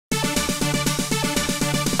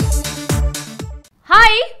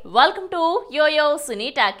Welcome to YOYO Cine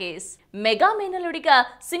Talkies. Mega మేనలుడిగా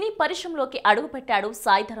సినీ పరిశ్రమలోకి అడుగుపెట్టాడు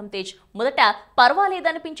సాయి ధరమ్ తేజ్. మొదట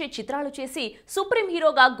పర్వాలేదనిపించే చిత్రాలు చేసి సుప్రీం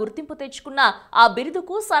హీరోగా గుర్తింపు తెచ్చుకున్న ఆ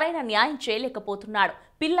బిరుదుకు సరైన న్యాయం చేయలేకపోతున్నాడు.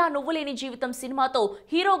 పిల్ల నువ్వులేని జీవితం సినిమాతో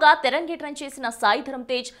హీరోగా తెరంగేట్రం చేసిన సాయి ధరమ్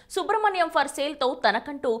తేజ్ సుబ్రహ్మణ్యం ఫర్ సేల్ తో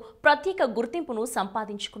తనకంటూ ప్రత్యేక గుర్తింపును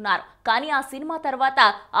సంపాదించుకున్నారు. కానీ ఆ సినిమా తర్వాత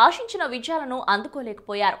ఆశించిన విజయాలను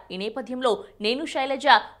అందుకోలేకపోయారు. ఈ నేపథ్యంలో నేను శైలజ,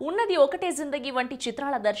 ఉన్నది ఒకటే జిందగీ వంటి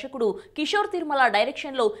చిత్రాల దర్శకుడు కిషోర్ తిరుమల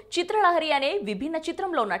డైరెక్షన్ లో చిత్రలహరి అనే విభిన్న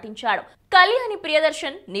చిత్రంలో నటించాడు. కళ్యాణి,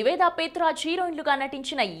 ప్రియదర్శన్, నివేదా పేతురాజ్ హీరోయిన్లుగా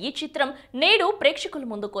నటించిన ఈ చిత్రం నేడు ప్రేక్షకుల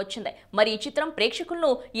ముందుకు వచ్చింది. మరి ఈ చిత్రం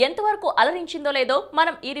ప్రేక్షకులను ఎంతవరకు అలరించిందో లేదో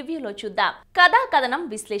మనం ఈ రివ్యూలో చూద్దాం. కథా కథనం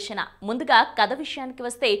విశ్లేషణ. ముందుగా కథ విషయానికి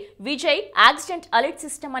వస్తే, విజయ్ యాక్సిడెంట్ అలర్ట్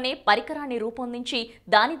సిస్టమ్ అనే పరికరాన్ని రూపొందించి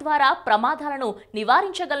దాని ద్వారా ప్రమాదాలను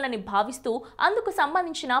నివారించగలనని భావిస్తూ అందుకు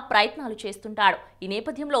సంబంధించిన ప్రయత్నాలు చేస్తుంటాడు. ఈ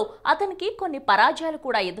నేపథ్యంలో అతనికి కొన్ని పరాజయాలు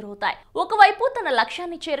కూడా ఎదురవుతాయి. ఒకవైపు తన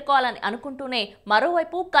లక్ష్యాన్ని చేరుకోవాలని అనుకుంటూనే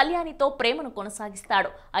మరోవైపు కళ్యాణితో ప్రేమను కొనసాగిస్తాడు.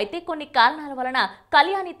 అయితే కొన్ని కారణాల వలన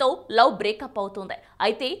కళ్యాణితో లవ్ బ్రేకప్ అవుతుంది.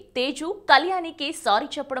 అయితే తేజు కళ్యాణికి సారీ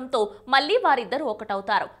చెప్పడంతో మళ్ళీ వారిద్దరూ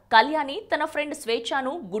ఒకటవుతారు. కళ్యాణి తన ఫ్రెండ్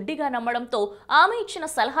స్వేచ్ఛను గుడ్డిగా నమ్మడంతో ఆమె ఇచ్చిన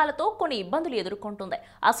సలహాలతో కొన్ని ఇబ్బందులు ఎదుర్కొంటుంది.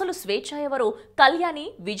 అసలు స్వేచ్ఛ ఎవరు? కళ్యాణి,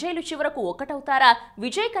 విజయ్లు చివరకు ఒకటవుతారా?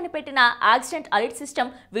 విజయ్ కనిపెట్టిన యాక్సిడెంట్ అలర్ట్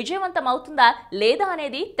సిస్టమ్ విజయవంతం అవుతుందా లేదా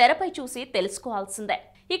అనేది తెరపై చూసి తెలుసుకోవాల్సిందే.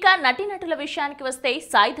 ఇక నటీనటుల విషయానికి వస్తే,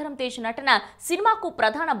 సాయి ధరమ్ తేజ్ నటన సినిమాకు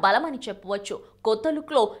ప్రధాన బలమని చెప్పవచ్చు. కొత్త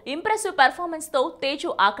లుక్ లో ఇంప్రెసివ్ పెర్ఫార్మెన్స్ తో తేజు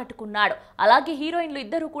ఆకట్టుకున్నాడు. అలాగే హీరోయిన్లు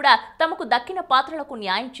ఇద్దరు కూడా తమకు దక్కిన పాత్రలకు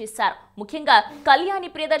న్యాయం చేశారు. ముఖ్యంగా కళ్యాణి,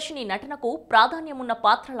 ప్రియదర్శిని నటనకు ప్రాధాన్యమున్న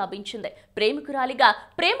పాత్ర లభించింది. ప్రేమికురాలిగా,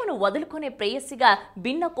 ప్రేమను వదులుకునే ప్రేయసిగా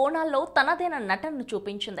భిన్న కోణాల్లో తనదైన నటనను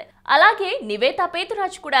చూపించింది. అలాగే నివేతా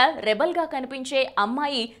పేతురాజ్ కూడా రెబల్ గా కనిపించే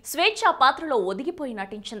అమ్మాయి స్వేచ్ఛ పాత్రలో ఒదిగిపోయి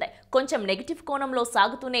నటించింది. కొంచెం నెగిటివ్ కోణంలో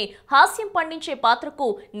సాగుతూనే హాస్యం పండించే పాత్రకు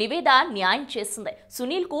నివేద న్యాయం చేసింది.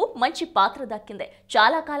 సునీల్ కు మంచి పాత్ర దక్కింది.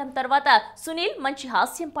 చాలా కాలం తర్వాత సునీల్ మంచి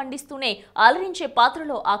హాస్యం పండిస్తూనే అలరించే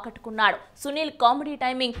పాత్రలో ఆకట్టుకున్నాడు. సునీల్ కామెడీ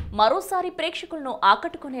టైమింగ్ మరోసారి ప్రేక్షకులను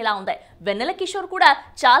ఆకట్టుకునేలా ఉంది. వెన్నెల కిషోర్ కూడా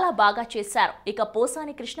చాలా బాగా చేశారు. ఇక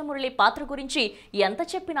పోసాని కృష్ణమురళి పాత్ర గురించి ఎంత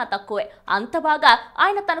చెప్పినా తక్కువే. అంత బాగా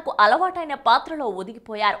ఆయన తనకు అలవాటైన పాత్రలో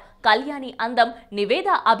ఒదిగిపోయారు. కళ్యాణి అందం, నివేద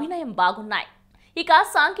అభినయం బాగున్నాయి. ఇక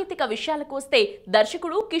సాంకేతిక విషయాలకు వస్తే,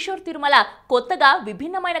 దర్శకుడు కిషోర్ తిరుమల కొత్తగా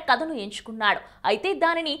విభిన్నమైన కథను ఎంచుకున్నాడు. అయితే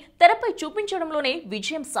దానిని తెరపై చూపించడంలోనే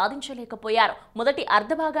విజయం సాధించలేకపోయారు. మొదటి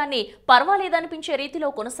అర్ధభాగాన్ని పర్వాలేదనిపించే రీతిలో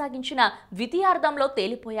కొనసాగించిన ద్వితీయార్ధంలో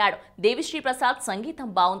తేలిపోయాడు. దేవిశ్రీ ప్రసాద్ సంగీతం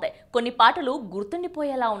బాగుంది. కొన్ని పాటలు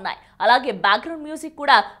గుర్తుండిపోయేలా ఉన్నాయి. అలాగే బ్యాక్గ్రౌండ్ మ్యూజిక్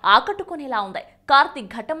కూడా ఆకట్టుకునేలా ఉంది.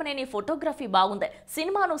 కార్తిక్ ఘట్టమనేని ఫోటోగ్రఫీ బాగుంది.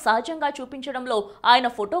 సినిమాను సహజంగా చూపించడంలో ఆయన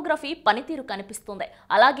ఫోటోగ్రఫీ పనితీరు కనిపిస్తుంది.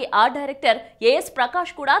 అలాగే ఆ డైరెక్టర్ ఏఎస్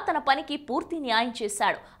ప్రకాష్ కూడా తన పనికి పూర్తి న్యాయం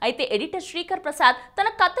చేశాడు. అయితే ఎడిటర్ శ్రీకర్ ప్రసాద్ తన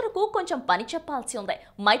కథలకు కొంచెం పని చెప్పాల్సి ఉంది.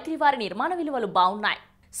 మైత్రి వారి నిర్మాణ విలువలు బాగున్నాయి.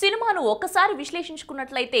 సినిమాను ఒక్కసారి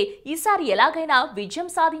విశ్లేషించుకున్నట్లయితే, ఈసారి ఎలాగైనా విజయం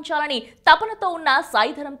సాధించాలని తపనతో ఉన్న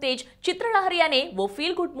సాయి ధరమ్ తేజ్ చిత్రలహరి అనే ఓ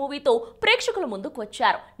ఫీల్ గుడ్ మూవీతో ప్రేక్షకుల ముందుకు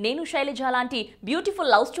వచ్చారు. నేను శైలజ లాంటి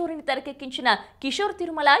బ్యూటిఫుల్ లవ్ స్టోరీని తెరకెక్కించిన కిషోర్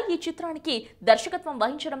తిరుమల ఈ చిత్రానికి దర్శకత్వం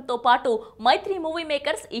వహించడంతో పాటు మైత్రి మూవీ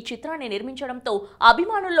మేకర్స్ ఈ చిత్రాన్ని నిర్మించడంతో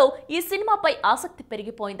అభిమానుల్లో ఈ సినిమాపై ఆసక్తి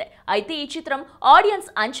పెరిగిపోయింది. అయితే ఈ చిత్రం ఆడియన్స్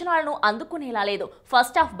అంచనాలను అందుకునేలా లేదు.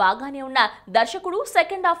 ఫస్ట్ హాఫ్ బాగానే ఉన్న దర్శకుడు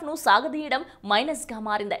సెకండ్ హాఫ్ ను సాగదీయడం మైనస్ గా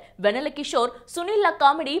మారింది. వెన్నెల కిషోర్, సునీల్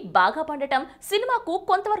కామెడీ బాగా పండటం సినిమాకు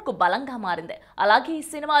కొంతవరకు బలంగా మారింది. అలాగే ఈ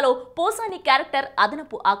సినిమాలో పోసాని క్యారెక్టర్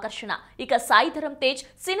అదనపు ఆకర్షణ. ఇక సాయి ధరమ్ తేజ్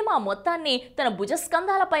సినిమా మొత్తాన్ని తన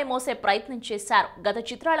భుజస్కంధాలపై మోసే ప్రయత్నం చేశారు. గత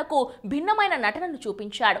చిత్రాలకు భిన్నమైన నటనను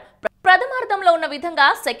చూపించాడు. ప్రథమార్థంలో ఉన్న విధంగా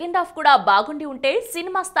సెకండ్ హాఫ్ కూడా బాగుండి ఉంటే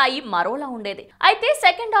సినిమా స్థాయి మరోలా ఉండేది. అయితే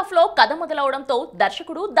సెకండ్ హాఫ్ లో కథ మొదలవడంతో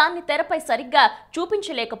దర్శకుడు దాన్ని తెరపై సరిగ్గా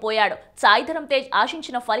చూపించలేకపోయాడు. సాయి ధరమ్ తేజ్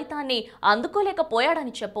ఆశించిన ఫలితాన్ని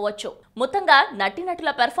అందుకోలేకపోయాడని చెప్పవచ్చు. మొత్తంగా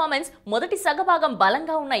నటీనటుల పెర్ఫార్మెన్స్ మొదటి సగభాగం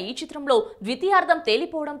బలంగా ఉన్న ఈ చిత్రంలో ద్వితీయార్థం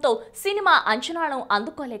తేలిపోవడంతో సినిమా అంచనాలను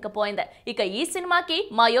అందుకోలేకపోయింది. ఇక ఈ సినిమాకి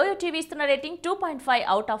మా యోయో టీవీ ఇస్తున్న రేటింగ్ 2.5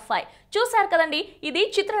 అవుట్ ఆఫ్ 5. చూశారు కదండి, ఇది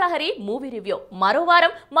చిత్రలహరి మూవీ రివ్యూ. మరో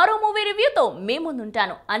వారం మరో మూవీ రివ్యూతో మీ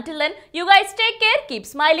ముందుంటాను. Until then, you guys take care, keep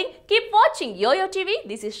smiling, keep watching YOYO TV.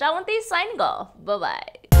 This is Shravanti signing off. Bye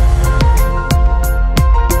bye.